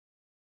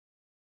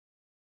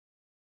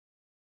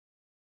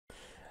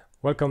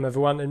Welcome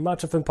everyone in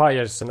March of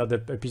Empires,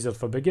 another episode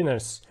for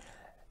beginners.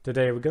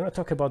 Today we're gonna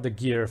talk about the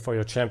gear for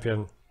your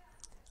champion.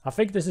 I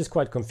think this is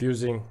quite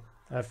confusing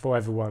for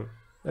everyone.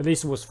 At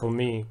least it was for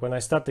me. When I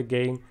start the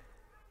game,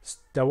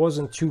 that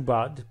wasn't too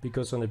bad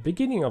because on the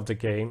beginning of the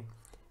game,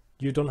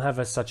 you don't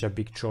have such a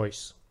big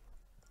choice.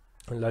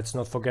 And let's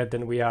not forget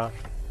that we are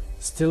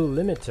still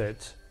limited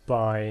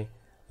by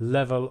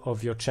level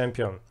of your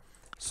champion.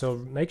 So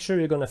make sure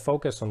you're gonna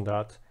focus on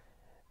that.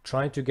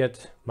 Trying to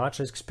get much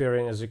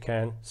experience as you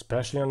can,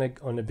 especially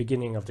on the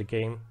beginning of the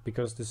game,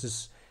 because this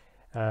is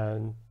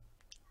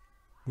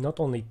not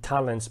only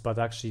talents but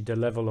actually the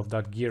level of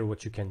that gear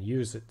what you can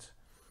use it.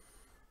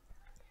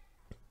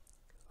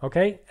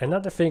 Okay,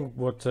 another thing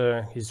what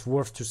is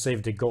worth to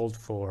save the gold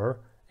for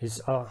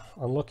is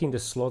unlocking the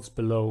slots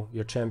below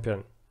your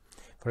champion.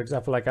 For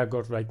example, like I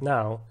got right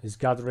now is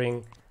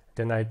gathering,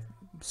 then I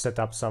set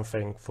up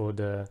something for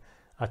the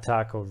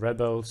attack of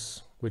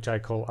rebels, which I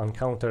call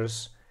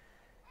encounters,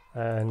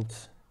 and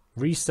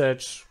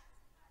research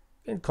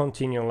and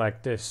continue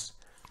like this.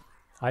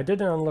 I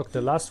didn't unlock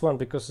the last one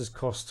because it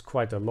costs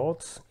quite a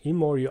lot. The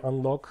more you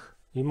unlock,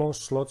 the more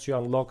slots you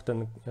unlock,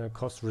 then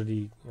costs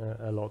really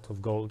a lot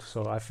of gold.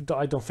 So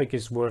I don't think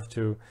it's worth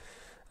to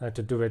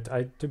do it.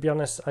 To be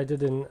honest, I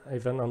didn't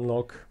even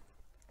unlock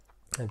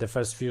the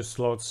first few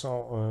slots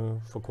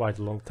for quite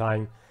a long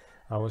time.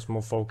 I was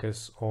more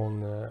focused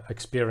on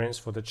experience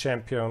for the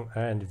champion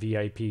and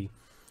VIP.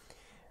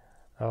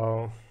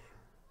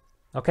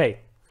 Okay,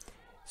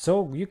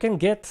 so you can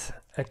get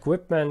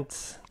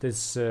equipment,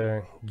 this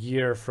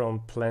gear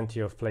from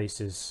plenty of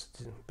places.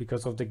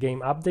 Because of the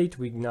game update,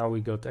 we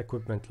got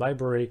equipment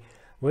library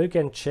where you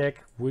can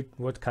check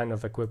what kind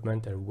of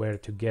equipment and where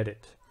to get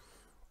it.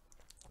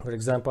 For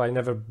example, I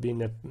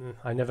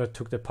never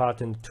took the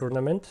part in the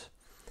tournament,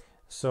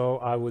 so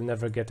I will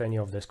never get any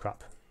of this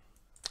crap.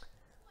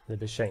 A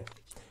bit shame.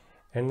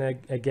 And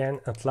again,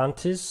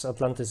 Atlantis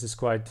is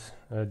quite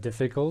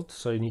difficult,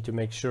 so you need to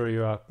make sure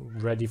you are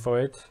ready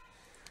for it.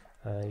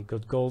 You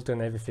got gold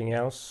and everything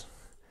else.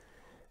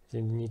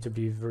 You need to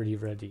be really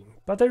ready.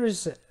 But there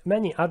is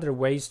many other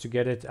ways to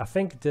get it. I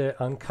think the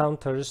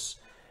encounters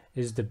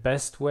is the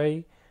best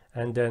way,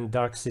 and then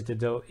Dark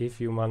Citadel if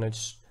you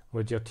manage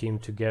with your team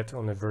to get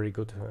on a very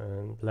good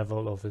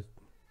level of a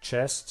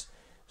chest.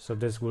 So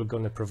this will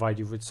gonna provide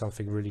you with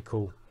something really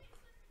cool.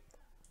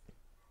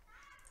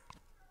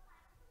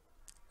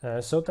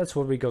 So that's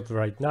what we got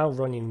right now.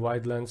 Running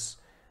Wildlands,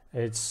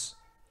 it's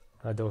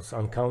those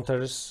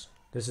encounters.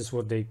 This is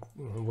what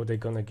they're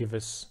gonna give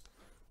us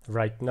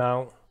right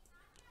now.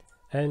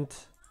 And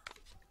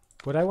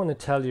what I want to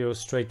tell you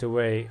straight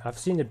away, I've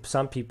seen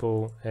some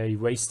people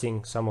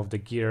wasting some of the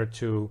gear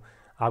to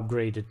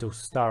upgrade those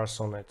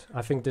stars on it.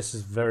 I think this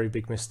is a very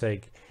big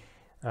mistake.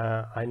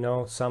 I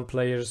know some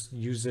players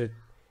use it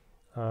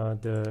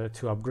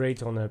to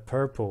upgrade on a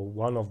purple,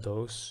 one of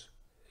those.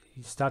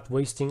 You start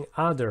wasting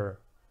other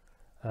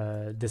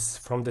this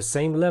from the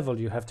same level.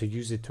 You have to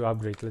use it to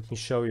upgrade. Let me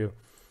show you.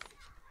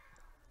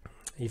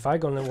 If I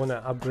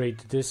wanna upgrade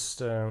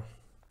this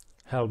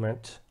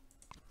helmet,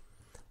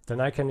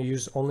 then I can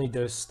use only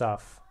this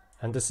stuff,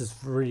 and this is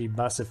really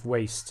massive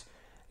waste.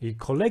 You're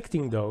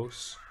collecting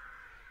those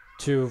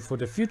for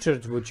the future,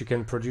 which you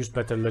can produce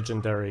better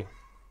legendary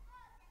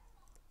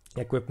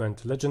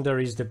equipment.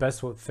 Legendary is the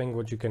best thing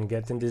what you can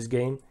get in this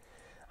game.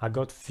 I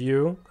got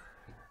few.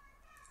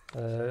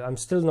 I'm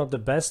still not the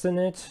best in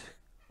it,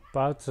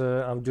 but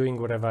I'm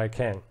doing whatever I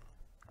can.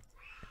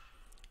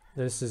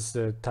 This is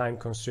a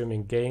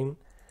time-consuming game,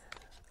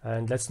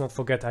 and let's not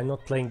forget I'm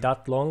not playing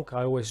that long.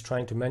 I always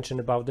trying to mention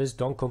about this.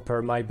 Don't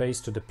compare my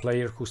base to the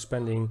player who's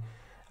playing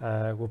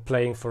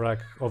for like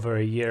over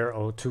a year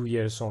or 2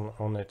 years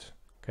on it,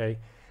 okay?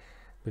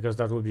 Because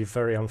that would be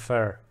very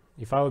unfair.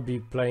 If I would be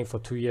playing for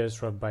 2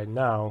 years right by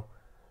now,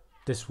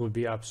 this would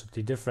be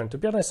absolutely different. To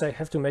be honest, I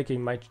have to make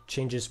my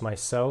changes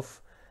myself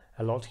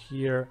a lot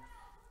here.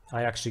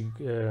 I actually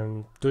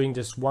doing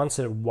this once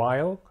in a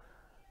while,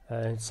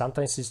 and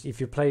sometimes if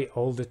you play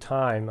all the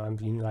time, I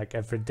mean like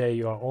every day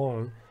you are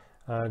on,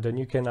 then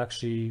you can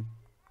actually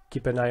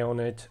keep an eye on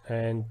it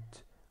and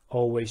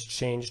always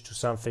change to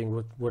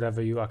something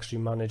whatever you actually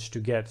manage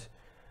to get,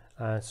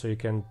 so you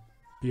can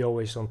be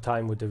always on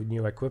time with the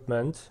new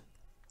equipment.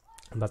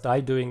 But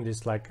I doing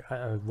this like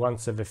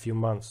once every few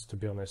months, to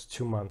be honest,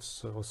 2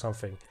 months or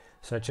something.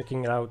 So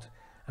checking it out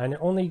and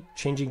only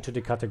changing to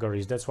the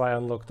categories. That's why I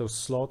unlock those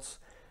slots.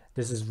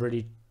 This is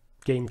really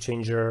game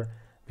changer,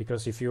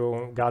 because if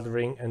you're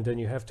gathering and then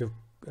you have to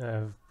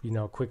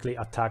quickly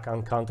attack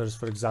encounters,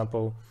 for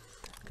example,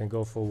 I can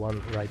go for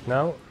one right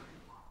now.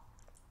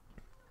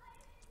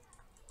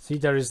 See,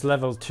 there is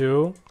level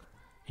 2.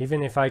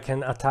 Even if I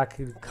can attack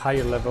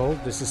higher level,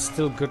 this is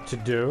still good to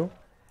do,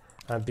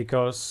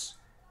 because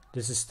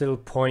this is still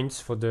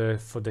points for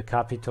the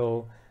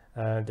capital.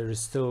 There is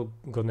still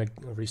gonna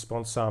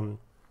respawn some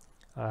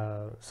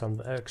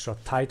extra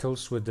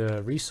titles with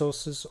the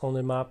resources on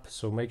the map,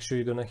 so make sure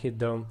you're gonna hit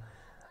them.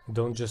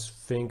 Don't just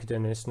think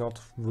then it's not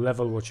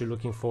level what you're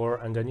looking for,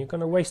 and then you're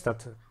gonna waste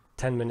that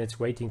 10 minutes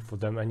waiting for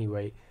them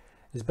anyway.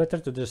 It's better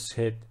to just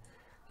hit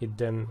hit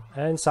them,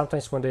 and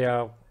sometimes when they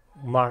are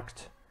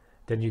marked,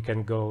 then you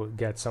can go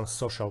get some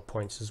social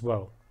points as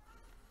well.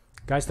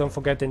 Guys, don't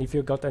forget, and if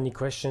you got any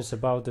questions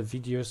about the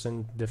videos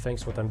and the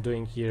things what I'm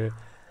doing here,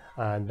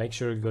 make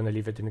sure you're gonna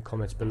leave it in the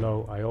comments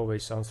below. I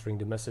always answering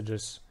the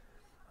messages.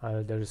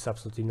 There is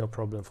absolutely no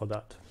problem for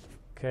that.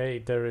 Okay,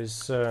 there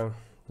is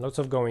lots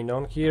of going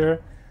on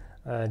here.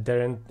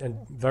 They're a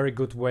very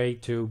good way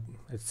to,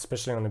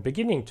 especially on the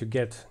beginning, to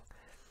get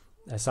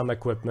some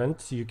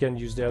equipment. You can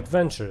use the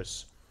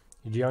adventures.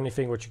 The only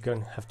thing what you're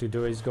gonna have to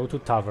do is go to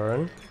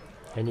tavern,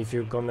 and if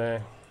you're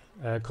gonna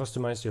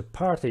customize your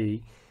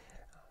party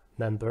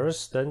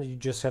members, then you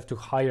just have to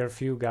hire a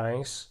few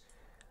guys,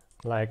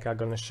 like I'm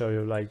gonna show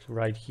you, like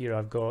right here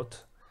I've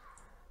got,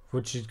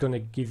 which is gonna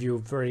give you a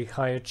very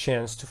higher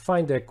chance to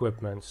find the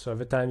equipment. So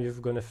every time you're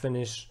gonna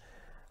finish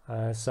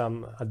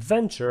some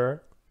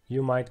adventure,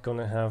 you might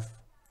gonna have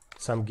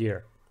some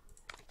gear.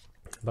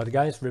 But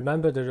guys,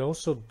 remember that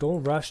also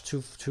don't rush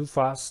too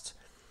fast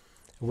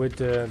with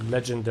the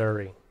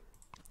legendary.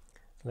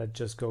 Let's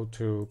just go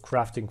to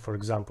crafting, for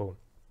example,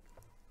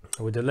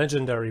 with the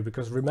legendary,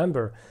 because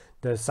remember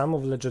the some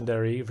of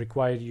legendary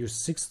require you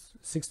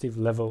 60th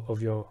level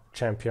of your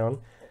champion,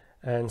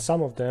 and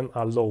some of them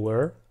are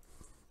lower,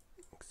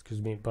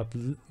 excuse me,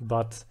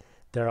 but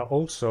there are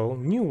also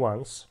new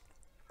ones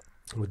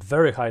with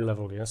very high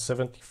level, yeah,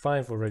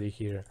 75 already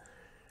here.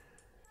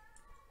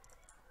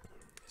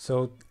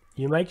 So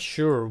you make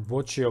sure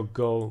what's your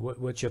goal,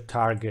 what's your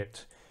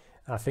target.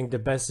 I think the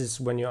best is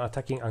when you're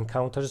attacking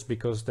encounters,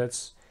 because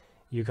that's,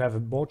 you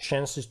have more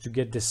chances to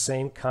get the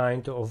same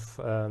kind of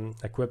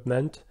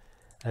equipment.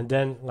 And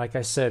then, like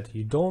I said,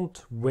 you don't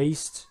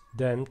waste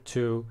them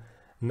to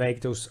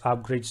make those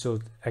upgrades, so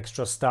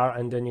extra star,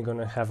 and then you're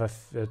gonna have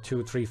a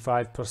 2, 3,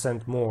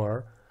 5%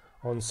 more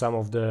on some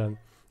of the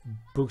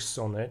books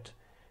on it.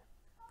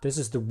 This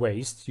is the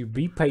waste. You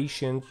be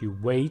patient, you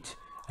wait,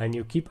 and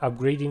you keep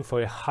upgrading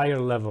for a higher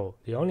level.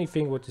 The only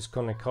thing what is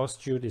gonna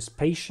cost you is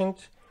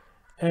patient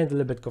and a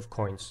little bit of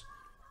coins.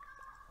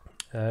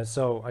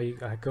 So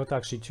I got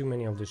actually too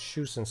many of the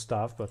shoes and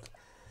stuff, but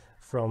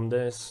from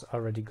this I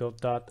already got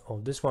that.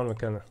 Oh, this one we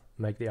can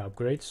make the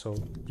upgrade, so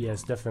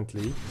yes,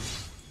 definitely.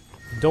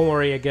 Don't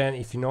worry, again,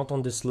 if you're not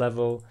on this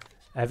level,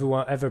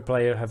 every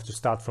player have to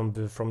start from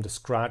the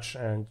scratch,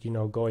 and you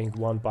know, going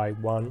one by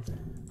one,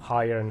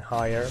 higher and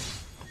higher.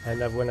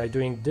 And when I'm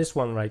doing this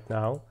one right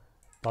now,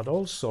 but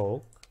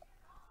also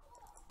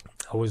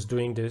I was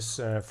doing this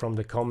from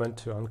the common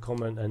to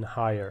uncommon and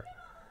higher.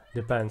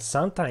 Depends.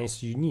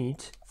 Sometimes you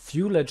need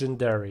few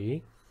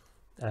legendary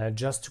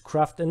just to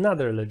craft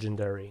another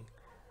legendary.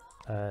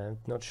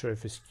 Not sure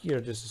if it's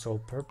here. This is all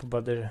purple,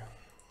 but there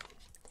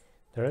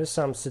are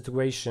some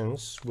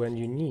situations when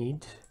you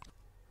need,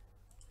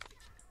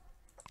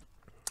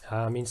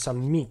 I mean,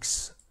 some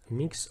mix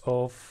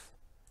of.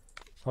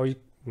 Oh, you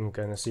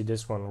can see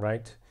this one,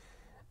 right?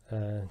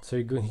 So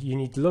you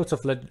need lots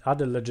of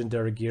other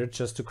legendary gear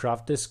just to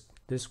craft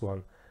this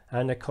one,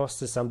 and the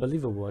cost is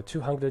unbelievable,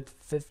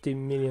 250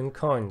 million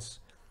coins.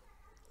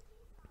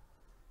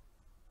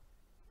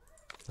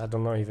 I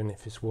don't know even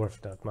if it's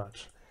worth that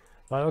much.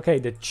 But okay,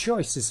 the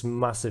choice is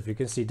massive. You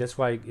can see that's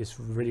why it's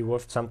really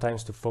worth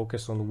sometimes to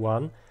focus on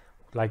one,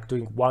 like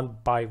doing one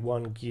by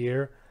one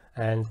gear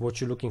and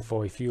what you're looking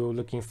for. If you're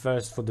looking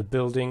first for the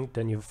building,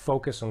 then you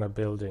focus on a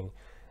building.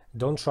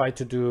 Don't try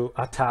to do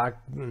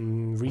attack,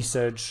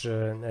 research,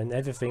 and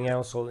everything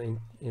else all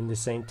in the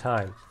same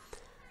time.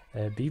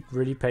 Be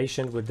really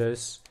patient with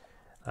this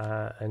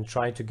and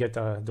try to get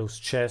those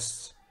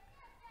chests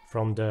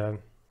from the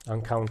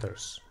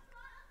encounters,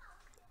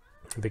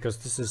 because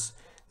this is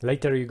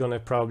later you're gonna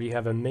probably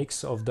have a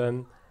mix of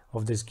them,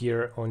 of this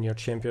gear on your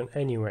champion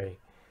anyway,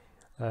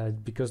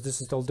 because this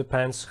is all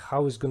depends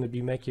how it's going to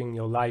be making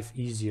your life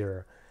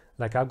easier.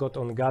 Like I got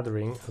on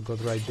gathering, I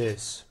got right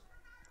this,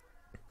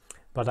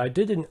 but I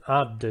didn't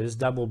add this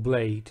double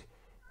blade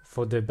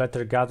for the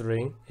better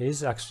gathering.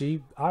 Is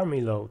actually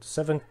army load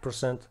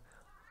 7%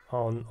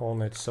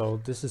 on it,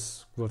 so this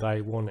is what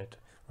I wanted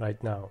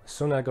right now.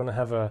 Soon I'm gonna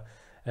have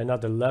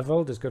another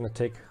level. That's gonna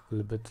take a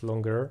little bit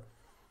longer,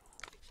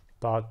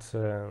 but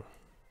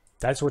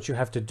that's what you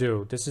have to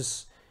do. This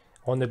is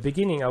on the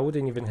beginning. I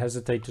wouldn't even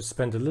hesitate to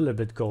spend a little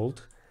bit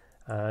gold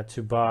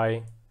to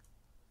buy,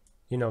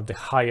 you know, the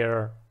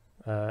higher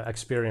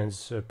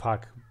experience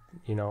pack,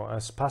 you know,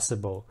 as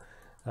possible.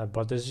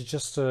 But this is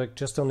just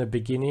on the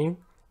beginning,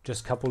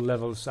 just couple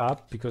levels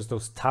up, because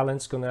those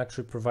talents gonna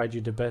actually provide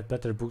you the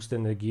better boost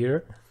in the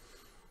gear.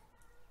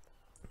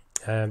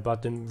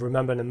 But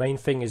remember, the main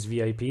thing is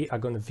VIP. I'm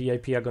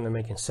gonna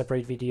make a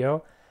separate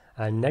video,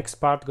 and next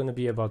part gonna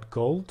be about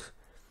gold.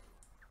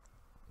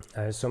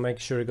 So make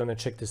sure you're gonna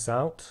check this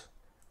out.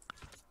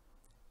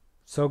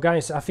 So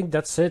guys, I think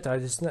that's it.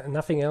 There's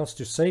nothing else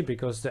to say,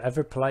 because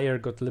every player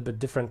got a little bit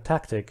different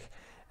tactic,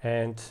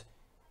 and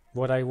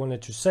what I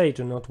wanted to say,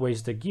 to not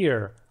waste the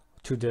gear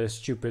to the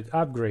stupid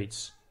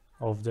upgrades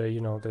of the,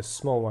 you know, the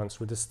small ones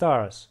with the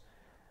stars.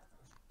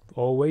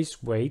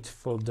 Always wait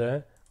for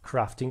the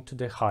crafting to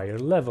the higher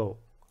level.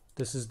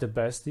 This is the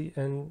best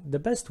and the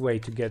best way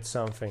to get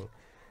something.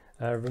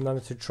 Remember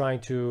to try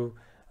to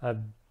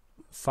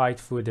fight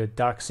for the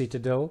Dark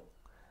Citadel,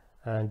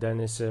 and then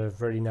it's a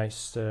very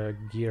nice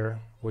gear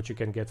what you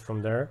can get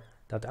from there.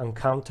 That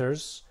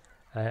encounters,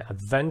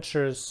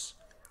 adventures,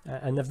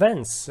 and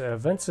events.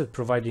 Events are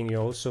providing you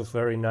also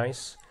very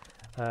nice,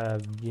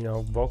 you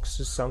know,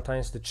 boxes.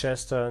 Sometimes the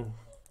chest,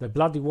 the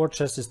bloody war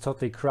chest is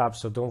totally crap,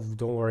 so don't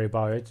worry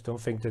about it. Don't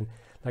think that,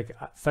 like,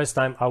 first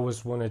time I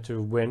wanted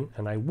to win,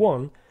 and I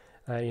won,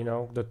 you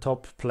know, the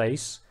top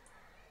place,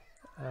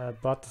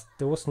 but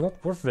it was not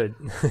worth it.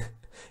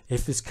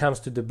 If this comes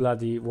to the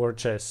bloody war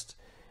chest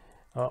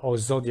or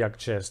zodiac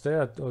chest, they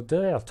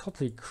are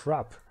totally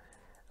crap.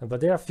 But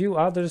there are a few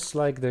others,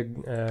 like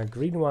the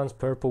green ones,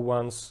 purple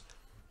ones.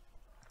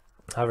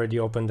 I already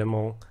opened them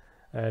all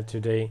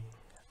today,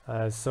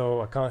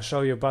 so I can't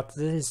show you, but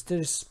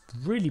there's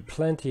really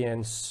plenty,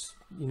 and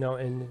you know,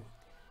 in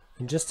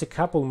just a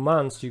couple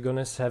months you're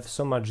gonna have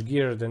so much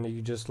gear, then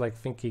you just like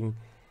thinking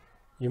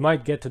you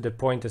might get to the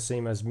point the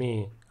same as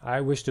me.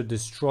 I wish to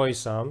destroy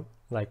some.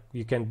 Like,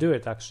 you can do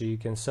it actually, you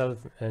can sell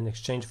in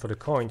exchange for the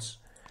coins.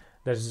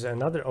 There's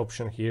another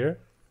option here,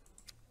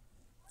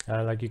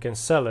 like you can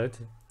sell it,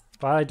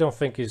 but I don't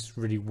think it's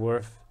really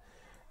worth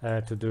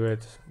to do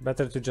it.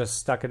 Better to just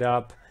stack it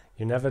up.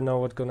 You never know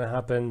what's gonna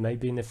happen.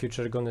 Maybe in the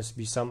future gonna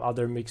be some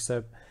other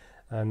mix-up.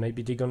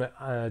 Maybe they're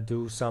gonna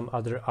do some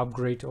other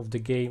upgrade of the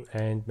game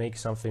and make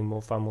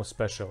something far more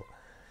special.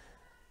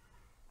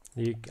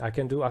 I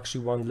can do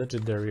actually one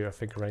legendary, I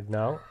think, right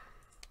now.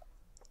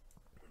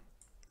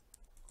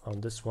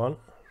 On this one.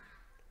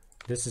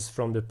 This is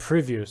from the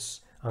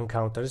previous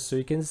encounters, so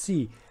you can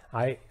see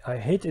I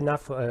hit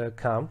enough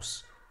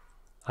camps,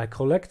 I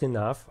collect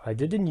enough, I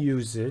didn't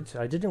use it,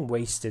 I didn't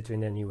waste it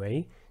in any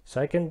way,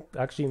 so I can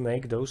actually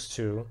make those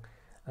two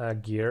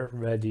gear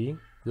ready.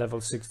 Level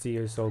 60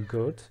 is all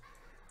good,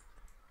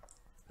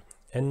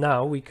 and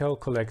now we go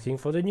collecting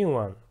for the new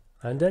one,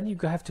 and then you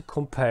have to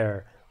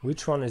compare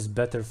which one is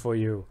better for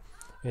you.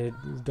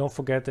 Don't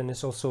forget, and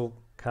this also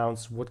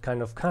counts what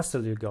kind of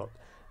castle you got,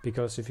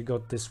 because if you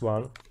got this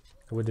one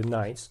with the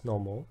knights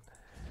normal,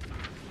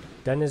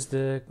 then it's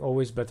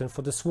always better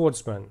for the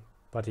swordsman.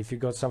 But if you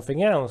got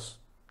something else,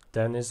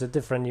 then it's a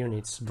different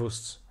units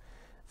boosts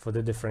for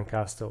the different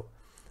castle.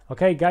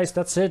 Okay guys,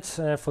 that's it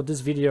for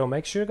this video.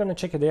 Make sure you're gonna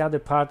check the other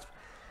part,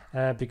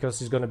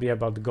 because it's gonna be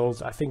about the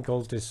gold. I think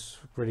gold is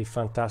really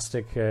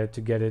fantastic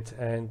to get it,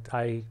 and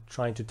I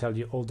trying to tell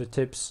you all the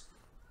tips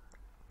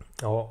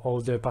or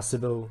all the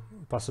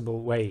possible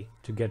way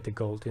to get the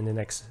gold in the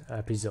next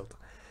episode.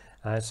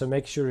 So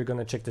make sure you're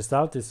gonna check this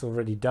out. It's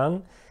already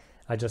done.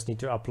 I just need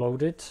to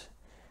upload it,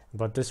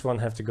 but this one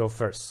have to go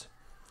first.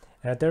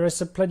 There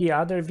is plenty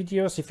other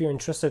videos if you're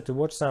interested to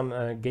watch some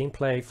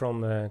gameplay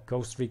from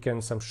Ghost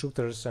Recon, some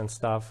shooters and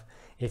stuff.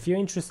 If you're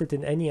interested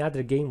in any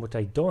other game what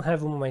I don't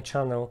have on my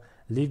channel,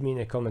 leave me in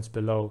the comments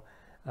below.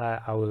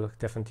 I will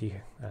definitely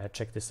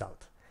check this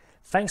out.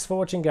 Thanks for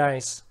watching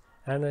guys,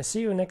 and I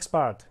see you next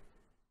part.